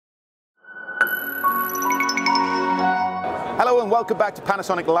Hello and welcome back to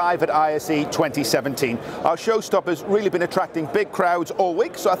Panasonic Live at ISE 2017. Our Showstopper's really been attracting big crowds all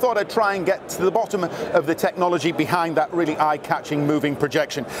week, so I thought I'd try and get to the bottom of the technology behind that really eye-catching moving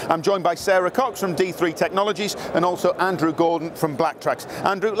projection. I'm joined by Sara from D3 Technologies and also Andrew Gordon from Blacktrax.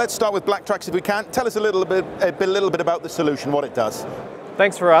 Andrew, let's start with Blacktrax if we can. Tell us a little bit about the solution, what it does.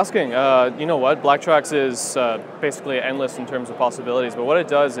 Thanks for asking. You know what, Blacktrax is basically endless in terms of possibilities, but what it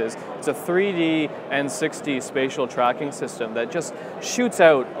does is it's a 3D and 6D spatial tracking system that just shoots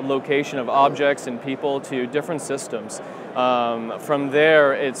out a location of objects and people to different systems. From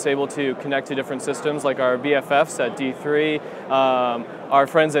there, it's able to connect to different systems like our BFFs at D3, our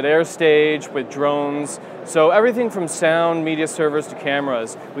friends at AirStage with drones. So everything from sound, media servers to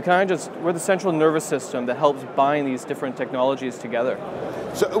cameras, we're the central nervous system that helps bind these different technologies together.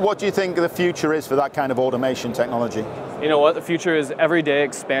 So what do you think the future is for that kind of automation technology? You know what, the future is every day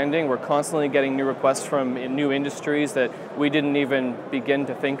expanding. We're constantly getting new requests from new industries that we didn't even begin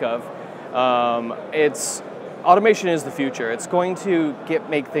to think of. Automation is the future. It's going to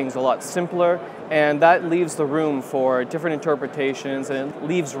make things a lot simpler, and that leaves the room for different interpretations and it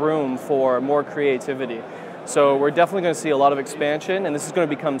leaves room for more creativity. So we're definitely going to see a lot of expansion, and this is going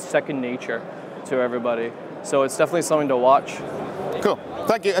to become second nature to everybody. So it's definitely something to watch. Cool,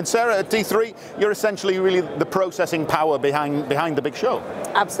 thank you. And Sara, at D3, you're essentially really the processing power behind the big show.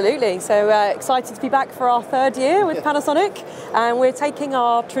 Absolutely, so excited to be back for our third year with Panasonic, and we're taking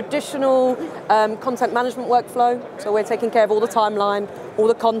our traditional content management workflow, so we're taking care of all the timeline, all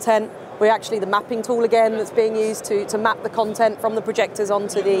the content. We're actually the mapping tool again that's being used to map the content from the projectors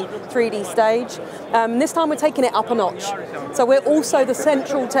onto the 3D stage. This time we're taking it up a notch. So we're also the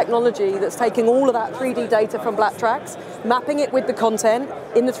central technology that's taking all of that 3D data from Blacktrax, mapping it with the content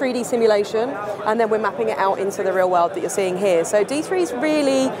in the 3D simulation, and then we're mapping it out into the real world that you're seeing here. So D3 is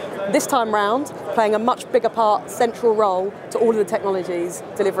really, this time round, playing a much bigger part, central role to all of the technologies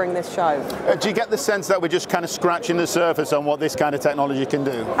delivering this show. Do you get the sense that we're just kind of scratching the surface on what this kind of technology can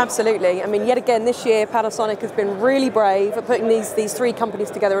do? Absolutely. I mean, yet again this year Panasonic has been really brave at putting these three companies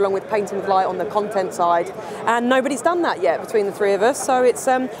together along with Painting with Light on the content side, and nobody's done that yet between the three of us, so it's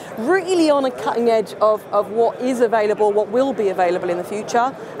really on a cutting edge of what is available, what will be available in the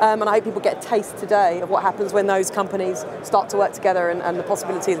future, and I hope people get a taste today of what happens when those companies start to work together and the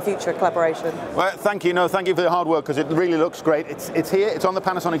possibility of the future collaboration. Well, thank you for the hard work, because it really looks great. It's here, it's on the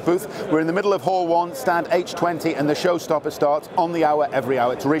Panasonic booth. We're in the middle of Hall 1, stand H20, and the Showstopper starts on the hour, every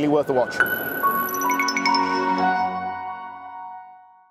hour. It's really worth a watch.